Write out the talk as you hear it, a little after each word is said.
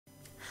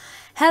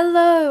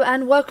Hello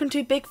and welcome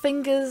to Big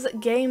Finger's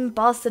Game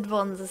Bastard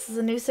Bonds. This is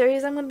a new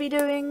series I'm going to be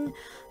doing.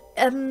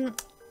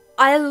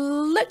 I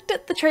looked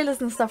at the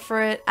trailers and stuff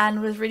for it and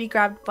was really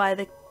grabbed by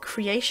the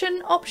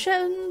creation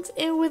options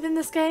within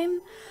this game.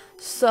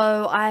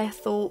 So I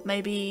thought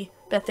maybe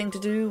the best thing to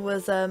do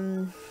was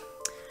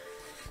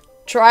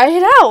try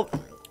it out.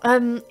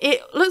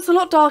 It looks a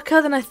lot darker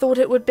than I thought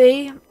it would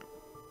be.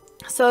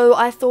 So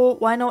I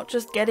thought, why not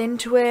just get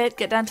into it,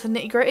 get down to the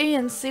nitty gritty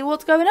and see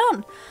what's going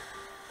on.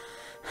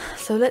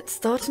 So let's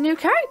start a new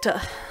character.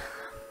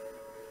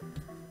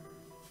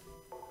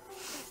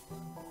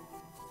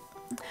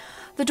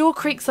 The door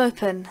creaks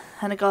open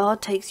and a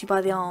guard takes you by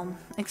the arm.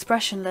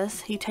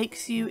 Expressionless, he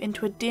takes you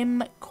into a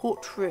dim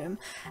courtroom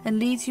and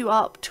leads you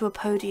up to a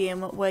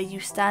podium where you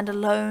stand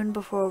alone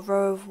before a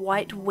row of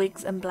white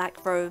wigs and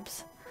black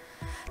robes.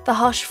 The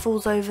hush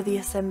falls over the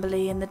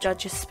assembly and the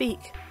judges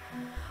speak.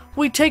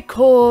 We take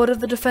cord of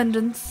the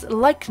defendant's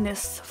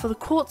likeness for the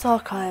court's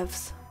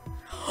archives.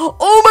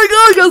 Oh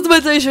my god,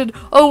 customization!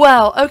 Oh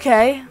wow,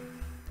 okay.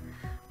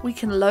 We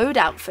can load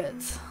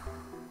outfits.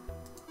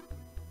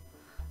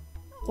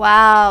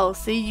 Wow,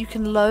 see, you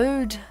can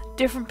load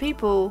different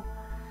people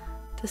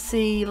to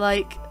see,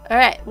 like,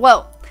 alright,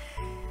 well,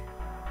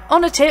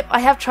 on a tip,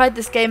 I have tried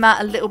this game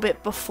out a little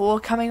bit before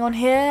coming on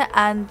here,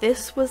 and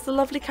this was the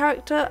lovely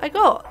character I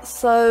got.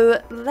 So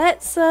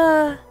let's,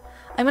 I'm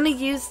going to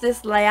use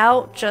this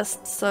layout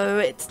just so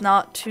it's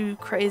not too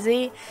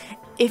crazy.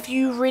 If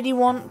you really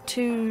want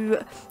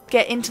to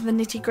get into the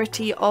nitty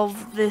gritty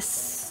of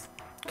this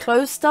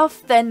clothes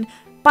stuff, then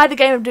buy the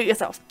game and do it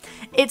yourself.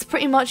 It's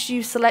pretty much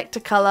you select a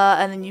colour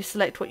and then you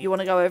select what you want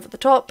to go over the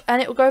top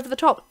and it will go over the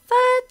top.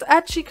 That's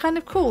actually kind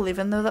of cool,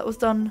 even though that was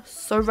done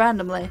so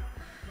randomly.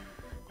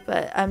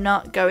 But I'm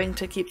not going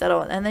to keep that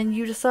on. And then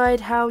you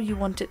decide how you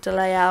want it to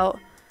lay out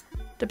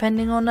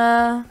depending on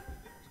the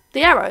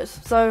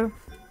arrows. So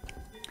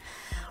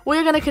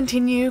we're going to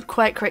continue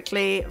quite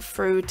quickly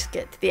through to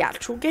get to the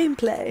actual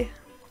gameplay.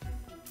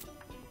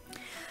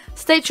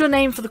 State your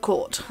name for the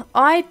court.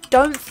 I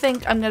don't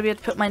think I'm going to be able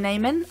to put my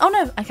name in. Oh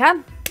no, I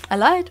can. I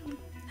lied.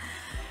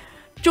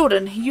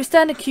 Jordan, you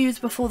stand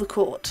accused before the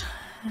court.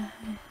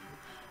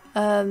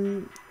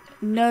 No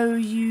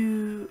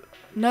you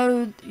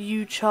the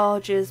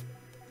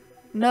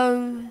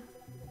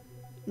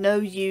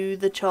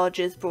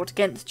charges brought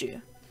against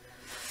you.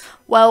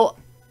 Well,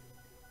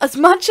 as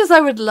much as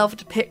I would love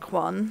to pick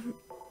one,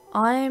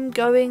 I'm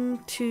going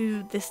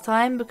to this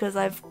time because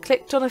I've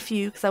clicked on a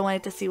few because I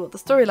wanted to see what the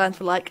storylines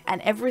were like, and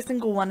every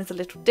single one is a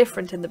little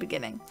different in the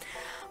beginning.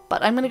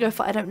 But I'm going to go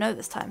for I don't know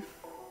this time.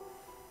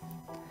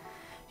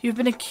 You've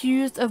been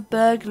accused of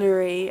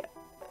burglaring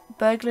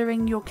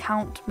your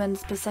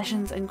countman's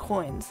possessions and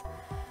coins.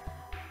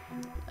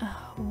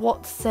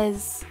 What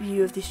says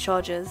you of these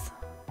charges?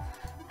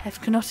 I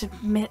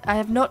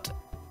have not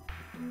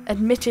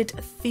admitted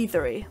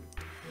thievery.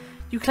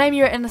 You claim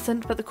you are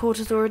innocent, but the court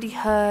has already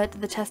heard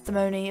the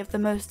testimony of the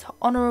most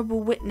honourable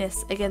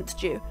witness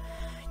against you.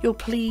 Your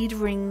plead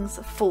rings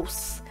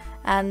false,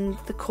 and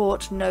the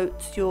court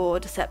notes your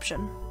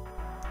deception.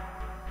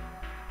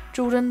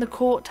 Jordan, the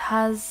court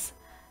has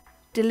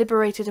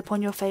deliberated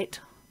upon your fate.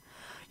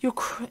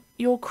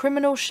 Your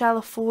criminal shall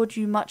afford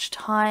you much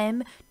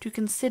time to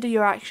consider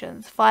your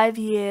actions. 5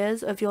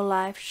 years of your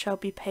life shall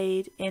be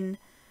paid in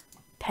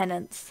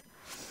penance.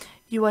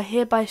 You are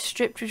hereby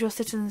stripped of your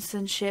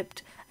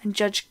citizenship and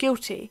judged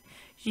guilty.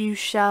 You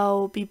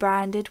shall be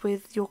branded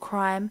with your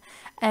crime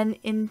and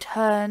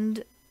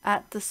interned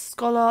at the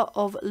Scholar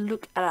of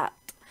Lukrat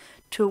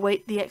to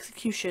await the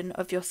execution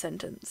of your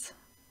sentence.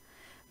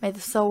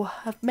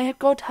 May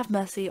God have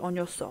mercy on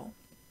your soul.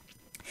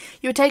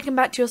 You are taken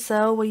back to your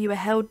cell where you are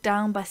held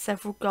down by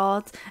several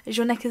guards as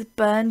your neck is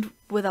burned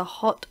with a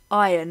hot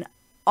iron.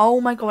 Oh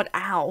my god,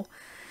 ow.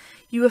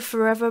 You are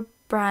forever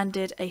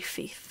branded a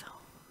thief.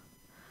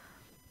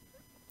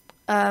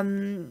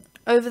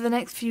 Over the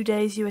next few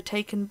days you are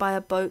taken by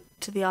a boat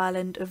to the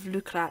island of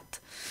Lukrat.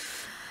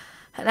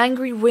 An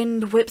angry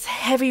wind whips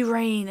heavy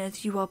rain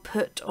as you are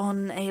put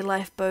on a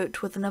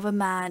lifeboat with another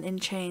man in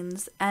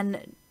chains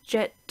and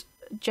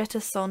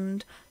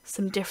jettisoned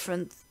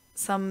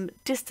some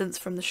distance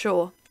from the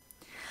shore.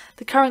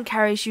 The current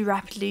carries you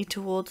rapidly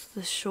towards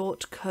the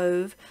short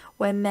cove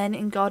where men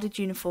in guarded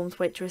uniforms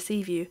wait to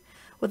receive you.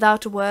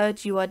 Without a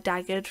word you are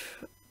dragged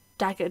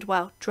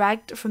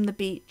from the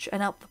beach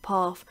and up the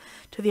path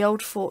to the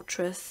old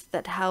fortress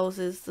that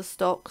houses the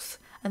stocks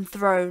and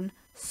thrown,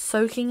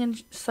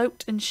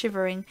 soaked and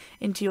shivering,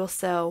 into your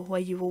cell where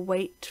you will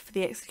wait for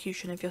the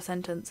execution of your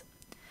sentence.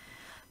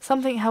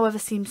 Something, however,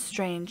 seems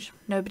strange.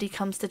 Nobody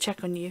comes to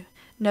check on you.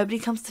 Nobody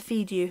comes to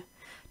feed you.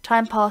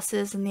 Time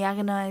passes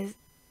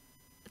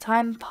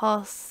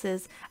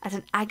at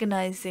an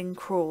agonizing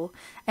crawl,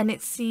 and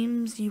it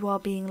seems you are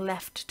being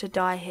left to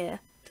die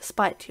here,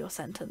 despite your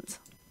sentence.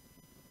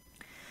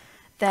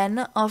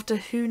 Then, after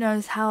who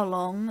knows how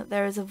long,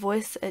 there is a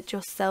voice at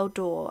your cell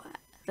door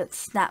that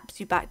snaps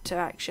you back to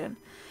action.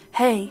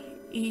 Hey,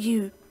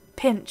 you,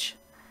 Pinch.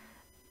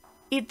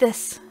 Eat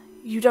this.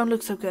 You don't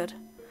look so good.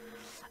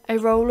 A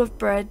roll of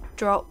bread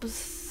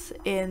drops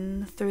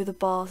in through the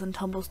bars and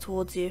tumbles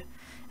towards you.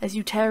 As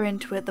you tear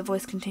into it, the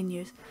voice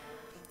continues.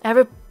 I have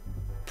a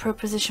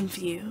proposition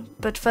for you,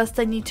 but first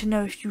I need to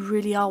know if you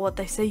really are what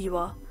they say you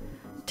are.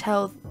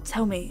 Tell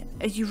me,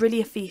 are you really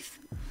a thief?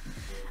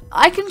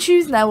 I can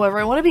choose now whether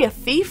I want to be a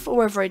thief or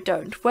whether I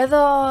don't.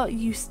 Whether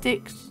you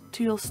stick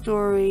to your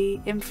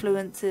story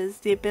influences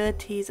the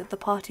abilities of the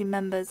party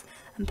members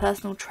and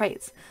personal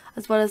traits,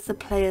 as well as the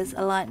player's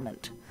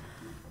alignment.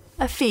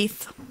 A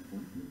thief.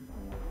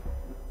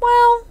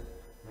 Well,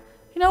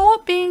 you know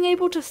what? Being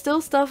able to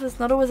steal stuff is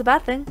not always a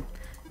bad thing.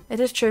 It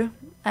is true.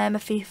 I am a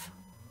thief.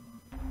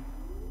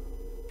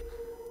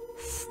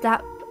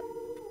 Stab.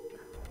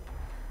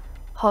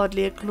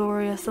 Hardly a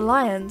glorious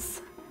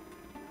alliance,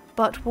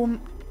 but we'll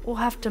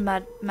have to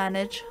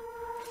manage.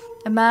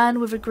 A man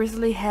with a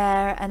grizzly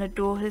hair and a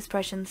dour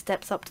expression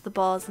steps up to the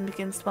bars and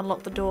begins to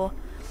unlock the door.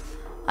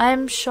 I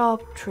am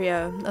Sharp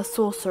Trio, a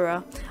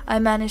sorcerer. I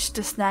managed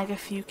to snag a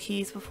few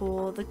keys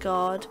from the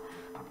guard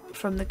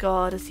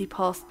as he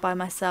passed by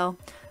my cell,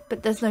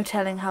 but there's no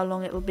telling how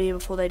long it will be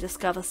before they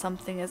discover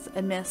something is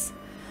amiss.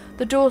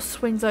 The door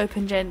swings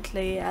open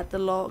gently at the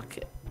lock,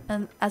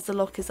 and as the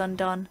lock is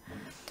undone,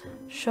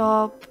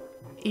 Sharpero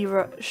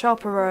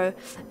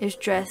is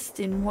dressed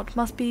in what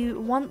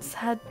once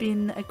had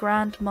been a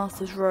Grand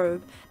Master's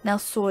robe, now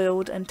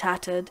soiled and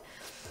tattered,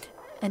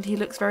 and he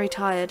looks very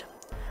tired.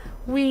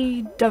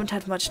 We don't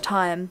have much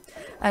time,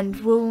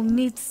 and we'll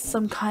need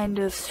some kind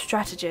of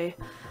strategy.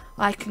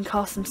 I can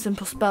cast some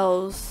simple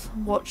spells.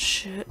 What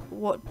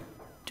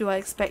do I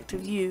expect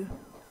of you?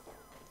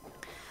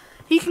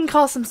 He can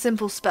cast some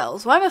simple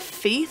spells. Well, I'm a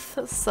thief,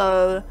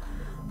 so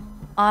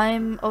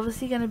I'm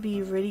obviously going to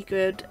be really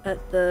good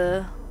at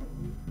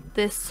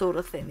this sort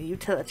of thing, the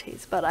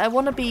utilities, but I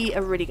want to be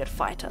a really good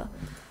fighter.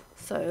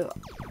 So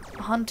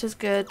hunt is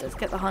good. Let's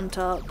get the hunt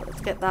up.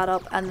 Let's get that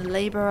up, and the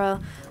labourer.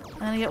 I'm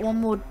going to get one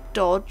more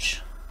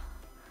dodge,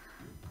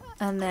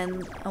 and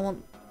then I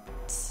want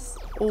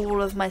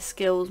all of my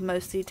skills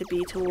mostly to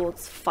be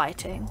towards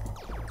fighting.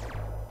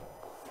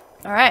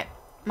 Alright,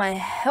 my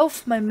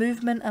health, my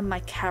movement, and my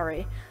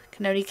carry.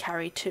 Can only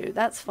carry 2.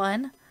 That's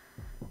fine.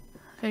 I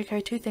can only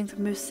carry 2 things with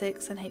move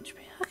 6 and HP.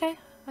 Okay,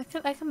 I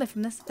can live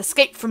from this.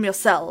 Escape from your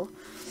cell.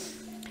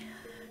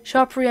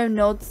 Sharprio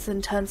nods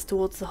and turns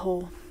towards the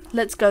hall.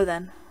 Let's go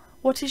then.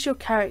 What is the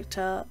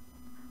character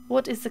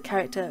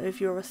of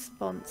your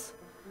response?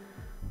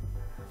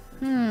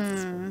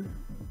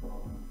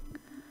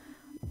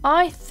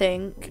 I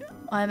think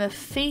I'm a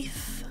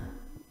thief.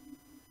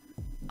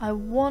 I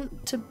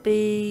want to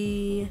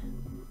be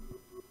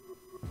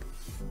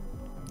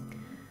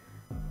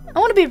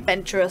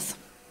adventurous.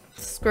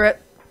 Screw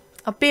it.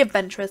 I'll be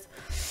adventurous.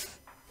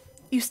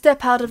 You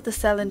step out of the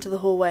cell into the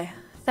hallway.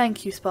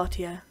 Thank you,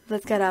 Spartio.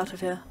 Let's get out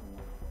of here.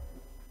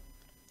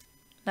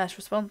 Nice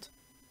response.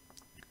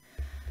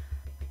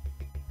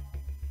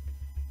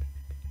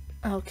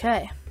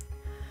 Okay.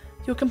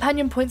 Your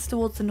companion points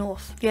towards the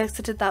north. He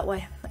exited that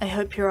way. I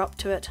hope you're up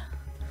to it.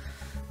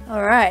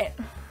 Alright.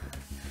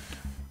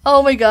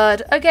 Oh my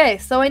god. Okay,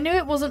 so I knew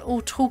it wasn't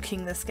all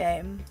talking this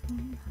game.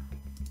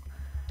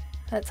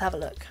 Let's have a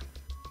look.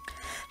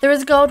 There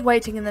is a guard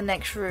waiting in the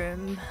next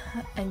room,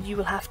 and you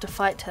will have to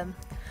fight him.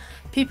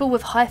 People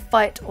with high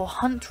fight or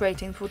hunt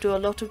ratings will do a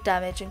lot of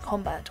damage in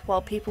combat,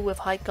 while people with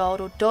high guard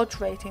or dodge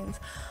ratings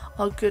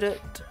are good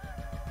at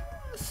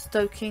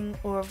stoking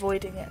or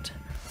avoiding it.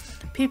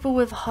 People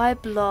with high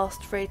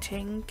blast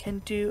rating can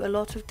do a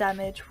lot of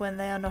damage when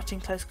they are not in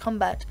close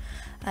combat,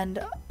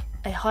 and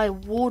a high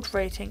ward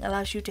rating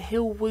allows you to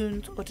heal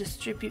wounds or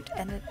distribute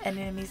an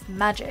enemy's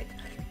magic.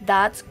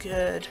 That's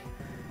good.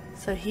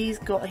 So he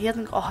hasn't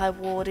got a high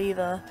ward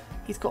either.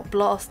 He's got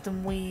blast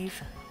and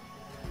weave.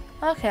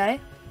 Okay.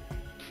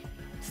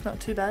 It's not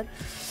too bad.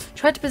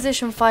 Try to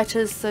position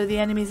fighters so the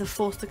enemies are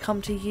forced to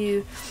come to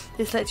you.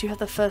 This lets you have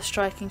the first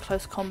strike in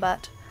close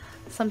combat.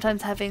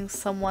 Sometimes having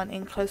someone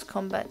in close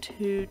combat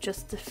who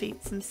just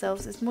defeats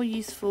themselves is more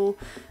useful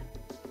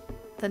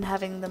than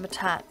having them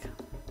attack.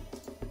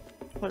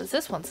 What does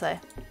this one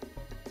say?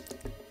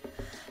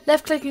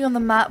 Left clicking on the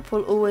map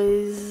will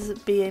always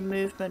be a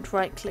movement,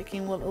 right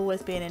clicking will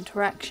always be an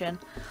interaction.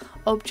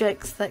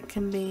 Objects that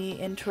can be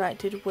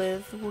interacted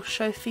with will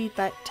show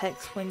feedback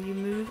text when you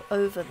move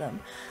over them.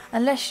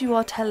 Unless you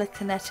are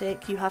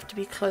telekinetic, you have to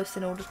be close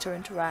in order to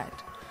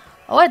interact.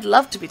 Oh, I'd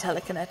love to be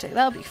telekinetic.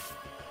 That would be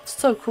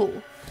so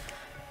cool.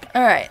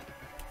 Alright.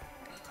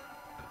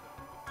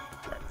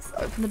 Let's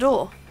open the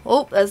door.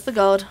 Oh, there's the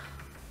guard.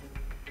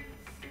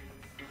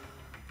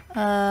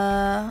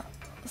 So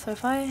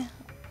if I...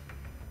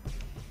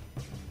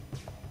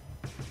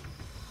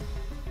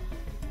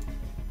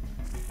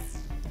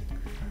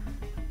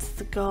 It's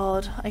the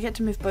guard. I get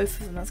to move both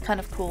of them. That's kind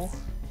of cool.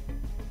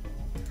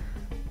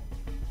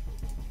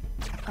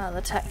 I'll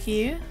attack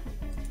you.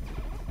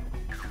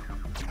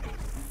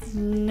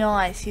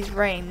 Nice, he's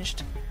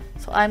ranged.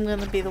 So I'm going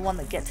to be the one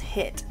that gets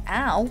hit.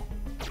 Ow!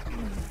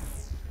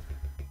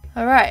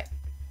 Alright.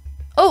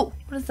 Oh!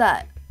 What is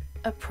that?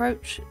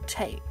 Approach,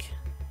 take.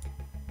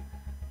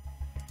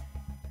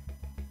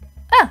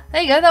 Yeah,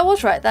 there you go, that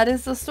was right. That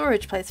is the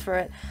storage place for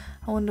it.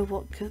 I wonder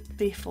what could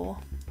be for.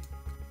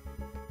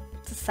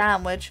 It's a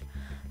sandwich.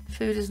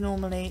 Food is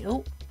normally...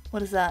 Oh,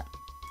 what is that?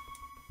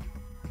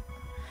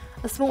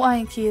 A small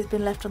iron key has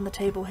been left on the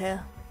table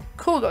here.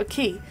 Cool, got a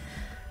key.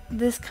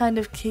 This kind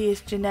of key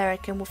is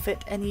generic and will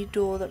fit any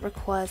door that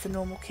requires a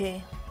normal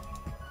key.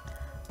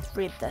 Let's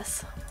read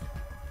this.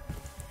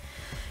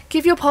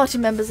 Give your party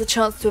members a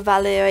chance to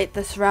evaluate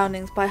their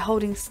surroundings by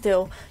holding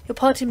still. Your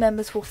party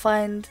members will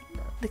find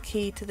the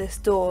key to this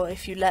door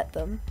if you let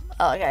them.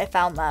 Oh, okay, I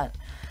found that.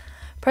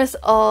 Press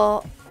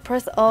R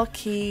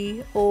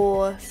key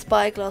or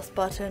spyglass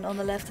button on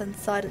the left hand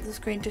side of the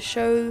screen to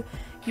show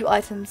you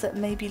items that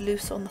may be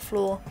loose on the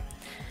floor.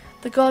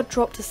 The guard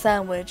dropped a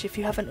sandwich. If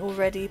you haven't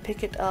already,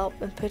 pick it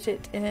up and put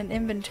it in an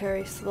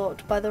inventory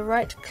slot by the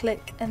right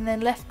click and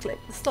then left click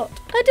the slot.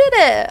 I did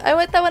it! I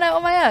worked that one out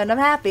on my own. I'm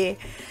happy.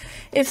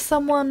 If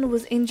someone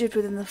was injured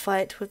within the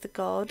fight with the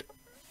guard,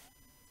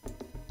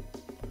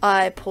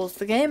 I paused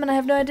the game and I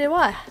have no idea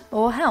why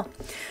or how.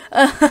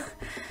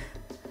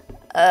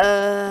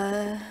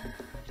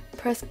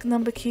 Press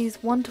number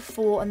keys 1 to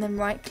 4 and then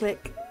right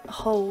click,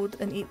 hold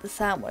and eat the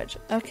sandwich.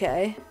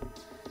 Okay.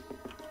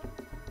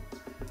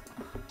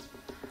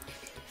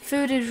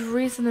 Food is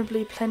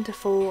reasonably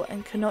plentiful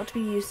and cannot be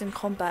used in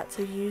combat,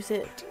 so use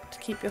it to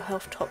keep your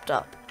health topped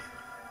up.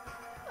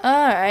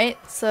 Alright,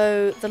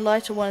 so the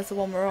lighter one is the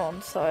one we're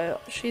on, so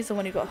she's the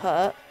one who got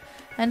hurt.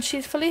 And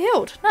she's fully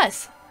healed.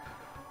 Nice.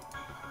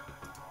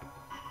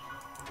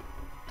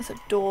 There's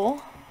a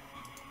door.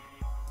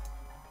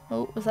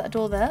 Oh, was that a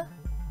door there?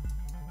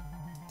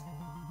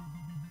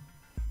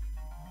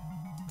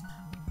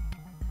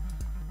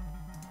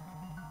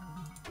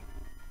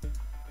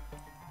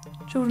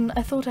 Jordan,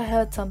 I thought I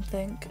heard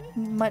something. It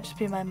might just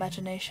be my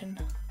imagination.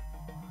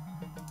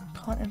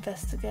 Can't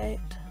investigate.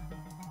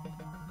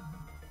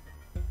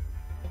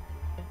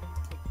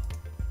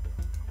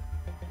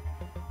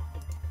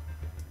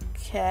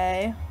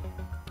 Okay.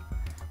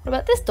 What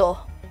about this door?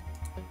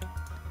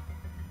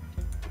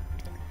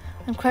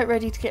 I'm quite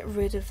ready to get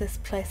rid of this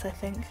place, I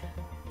think.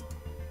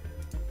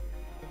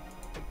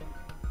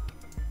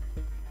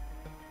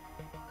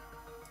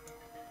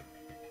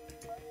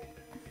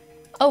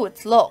 Oh,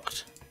 it's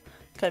locked.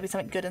 Gotta be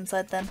something good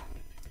inside then.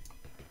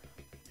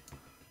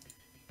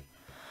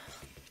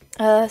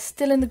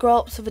 Still in the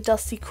grasp of a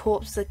dusty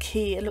corpse is a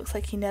key. It looks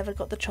like he never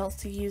got the chance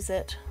to use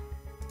it.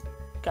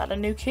 Got a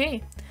new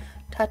key.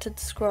 Tattered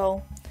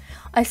scroll.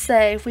 I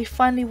say, if we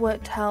finally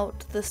worked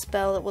out the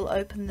spell that will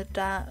open the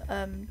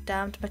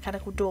damned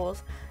mechanical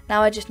doors,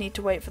 now I just need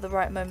to wait for the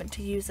right moment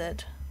to use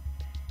it.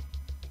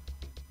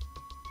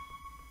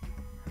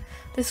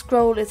 This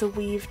scroll is a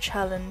weave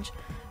challenge.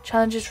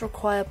 Challenges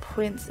require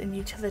points in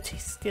utility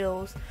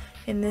skills.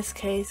 In this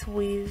case,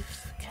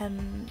 weave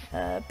can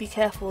be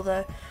careful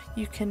though.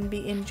 You can be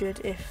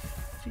injured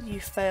if you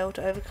fail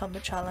to overcome the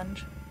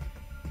challenge.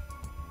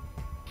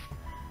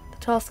 The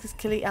task is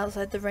clearly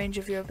outside the range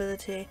of your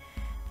ability,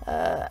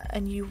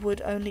 and you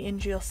would only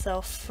injure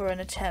yourself for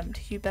an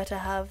attempt. You better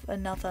have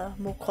another,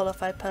 more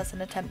qualified person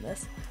attempt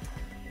this.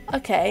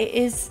 Okay,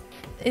 is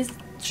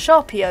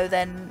Sharpio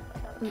then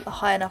a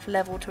high enough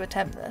level to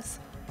attempt this?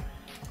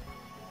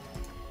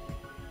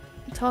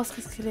 The task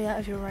is clearly out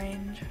of your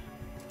range.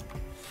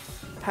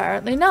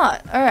 Apparently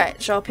not.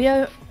 Alright,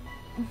 Sharpio.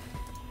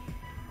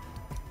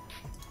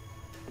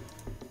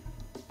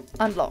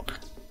 Unlock.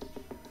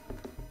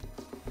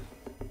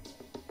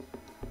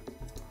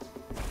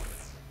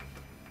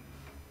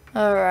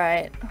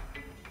 Alright.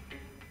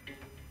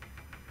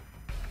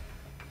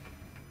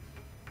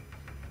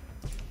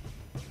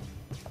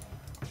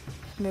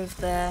 Move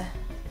there.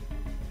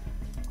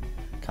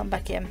 Come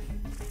back in.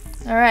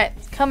 Alright,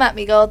 come at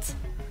me, gods.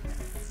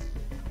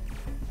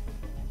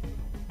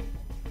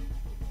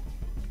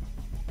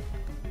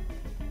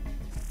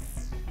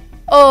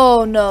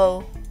 Oh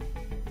no.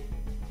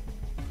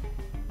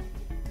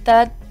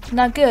 That's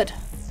not good.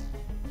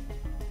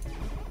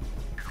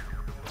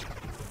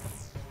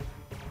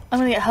 I'm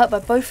gonna get hurt by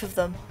both of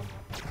them.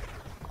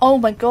 Oh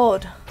my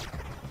god.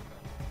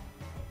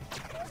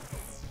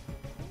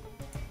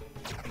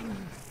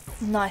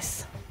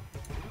 Nice.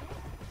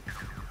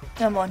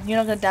 Come on, you're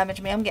not gonna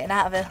damage me. I'm getting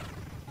out of here.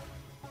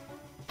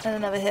 And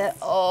another hit.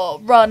 Oh,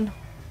 run.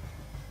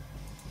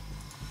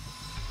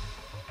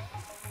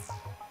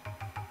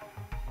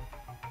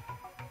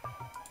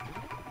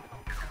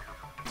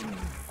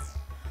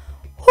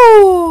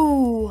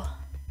 Whoo!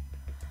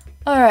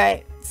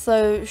 Alright,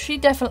 so she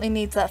definitely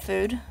needs that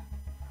food.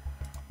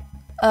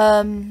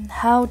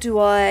 How do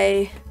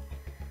I...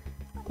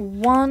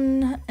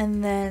 1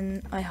 and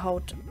then I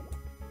hold.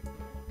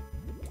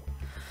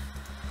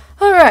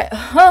 Alright,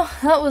 well,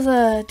 that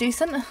was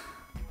decent. Is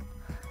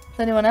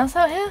anyone else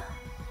out here?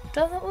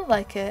 Doesn't look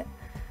like it.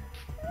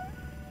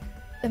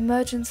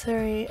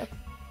 Emergency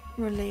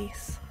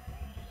release.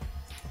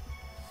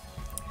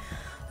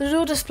 The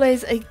door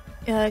displays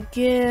a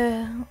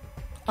gear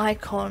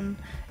icon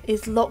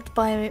is locked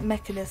by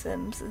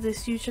mechanisms.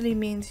 This usually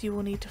means you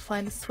will need to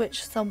find a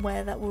switch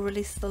somewhere that will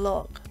release the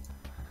lock.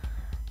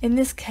 In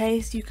this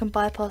case, you can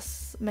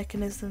bypass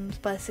mechanisms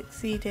by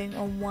succeeding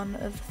on one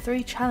of the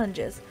 3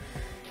 challenges.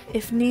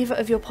 If neither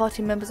of your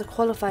party members are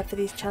qualified for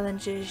these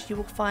challenges, you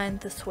will find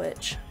the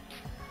switch.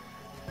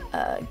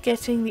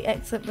 Getting the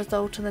excellent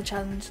result on the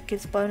challenge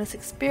gives bonus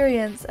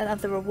experience and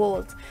other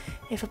rewards.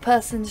 If a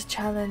person's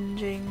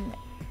challenging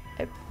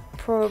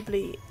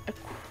probably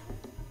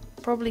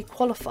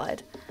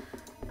qualified.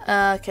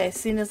 Okay,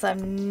 seeing as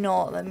I'm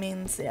not, that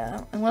means,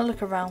 yeah. I'm gonna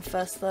look around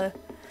first though.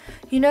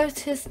 You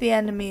notice the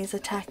enemies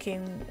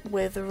attacking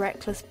with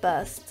reckless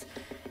bursts.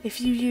 If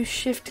you use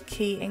shift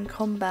key in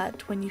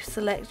combat when you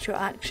select your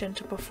action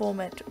to perform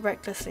it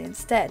recklessly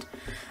instead.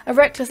 A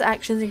reckless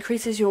action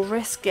increases your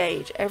risk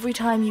gauge every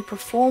time you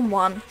perform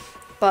one,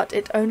 but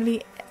it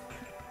only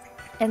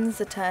ends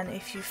the turn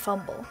if you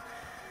fumble.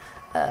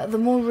 The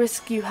more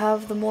risk you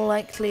have, the more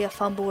likely a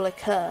fumble will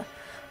occur.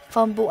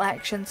 Fumble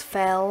actions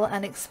fail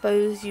and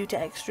expose you to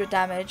extra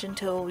damage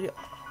until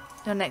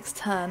your next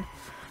turn.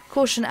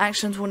 Caution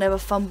actions will never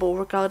fumble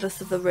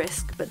regardless of the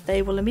risk, but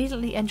they will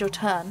immediately end your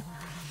turn.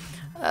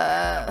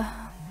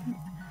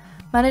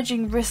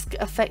 Managing risk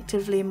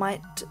effectively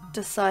might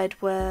decide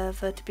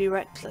whether to be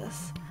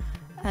reckless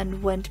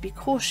and when to be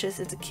cautious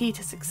is a key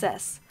to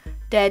success.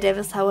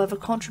 Daredevils, however,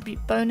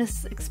 contribute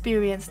bonus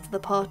experience to the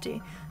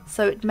party,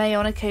 so it may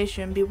on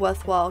occasion be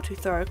worthwhile to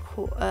throw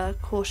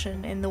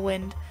caution in the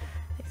wind.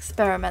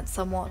 Experiment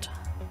somewhat.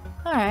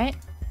 Alright.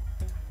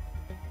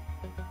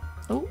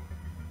 Oh.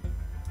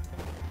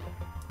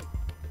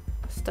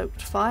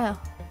 Stoked fire.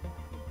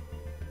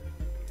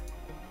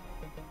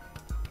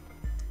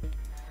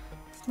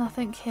 There's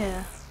nothing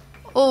here.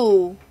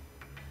 Oh!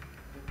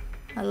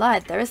 I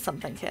lied, there is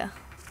something here.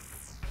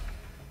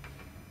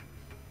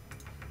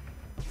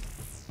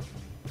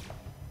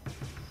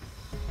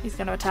 He's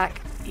gonna attack.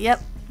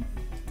 Yep.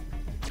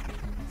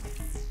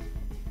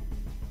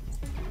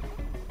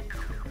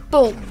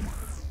 Boom!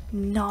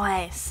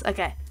 Nice.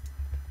 Okay.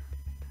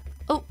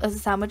 Oh, there's a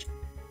sandwich.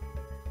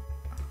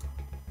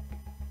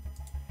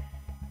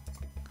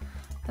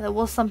 And there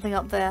was something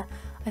up there.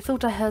 I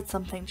thought I heard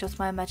something, just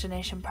my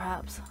imagination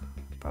perhaps.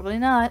 Probably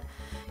not.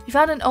 You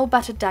found an old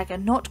battered dagger.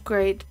 Not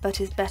great, but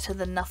is better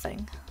than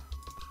nothing.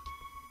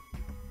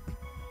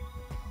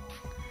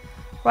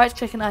 Right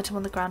click an item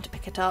on the ground to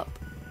pick it up.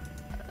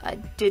 I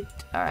did.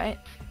 Alright.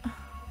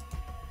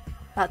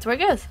 That's where it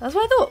goes. That's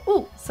what I thought.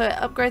 Ooh, so it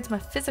upgrades my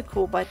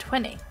physical by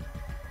 20.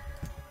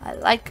 I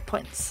like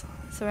points.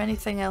 Is there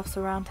anything else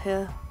around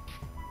here?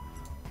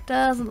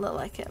 Doesn't look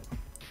like it.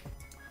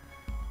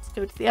 Let's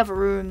go to the other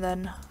room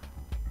then.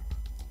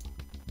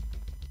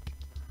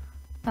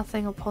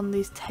 Nothing upon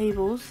these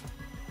tables.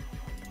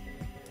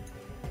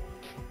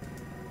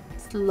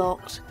 It's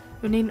locked.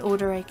 You'll need an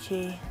order a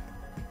key.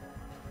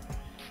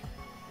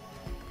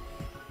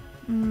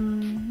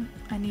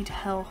 I need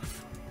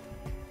health.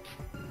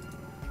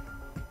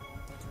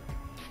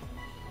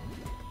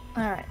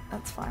 Alright,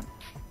 that's fine.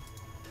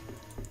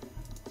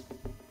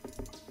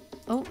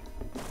 Oh.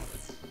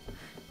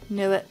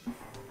 Knew it.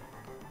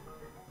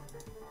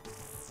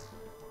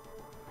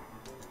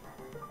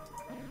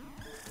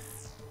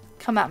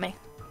 Come at me.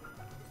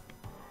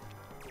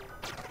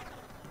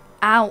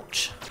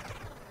 Ouch.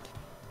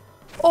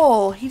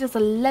 Oh, he does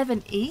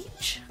 11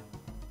 each?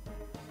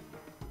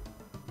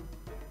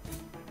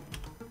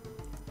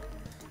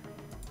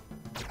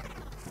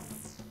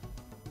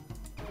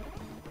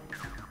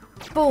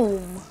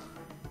 Boom.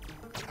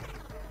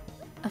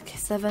 Okay,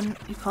 7.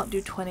 You can't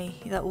do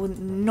 20. That would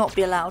not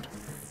be allowed.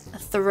 A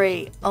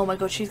 3. Oh my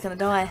god, she's gonna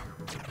die.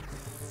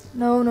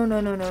 No, no,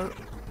 no, no, no.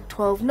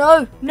 12.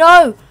 No!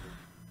 No!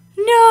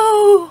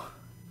 No!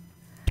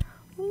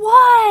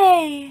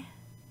 Why?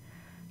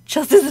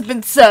 Justice has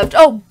been served.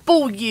 Oh,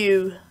 bull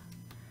you.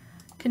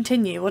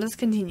 Continue. What does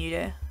continue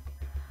do?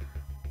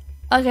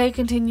 Okay,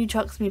 continue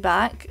chucks me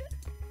back.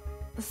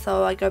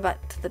 So I go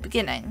back to the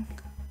beginning.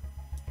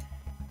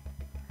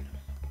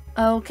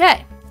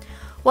 Okay.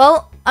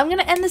 Well, I'm going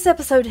to end this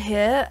episode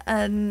here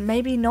and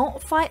maybe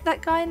not fight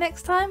that guy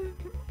next time.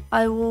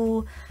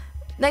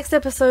 Next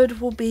episode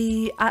will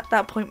be at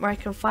that point where I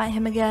can fight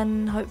him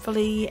again,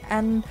 hopefully,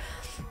 and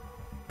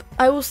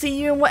I will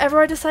see you in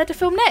whatever I decide to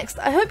film next.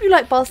 I hope you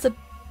like Bastard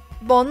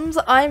Bonds.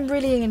 I'm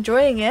really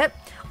enjoying it.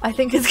 I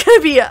think it's going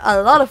to be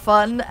a lot of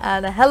fun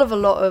and a hell of a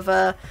lot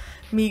of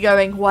me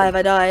going, why have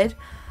I died?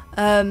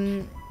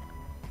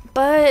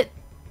 But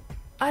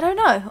I don't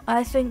know.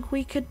 I think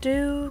we could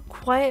do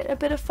quite a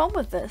bit of fun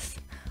with this.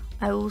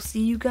 I will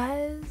see you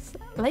guys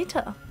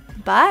later.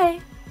 Bye!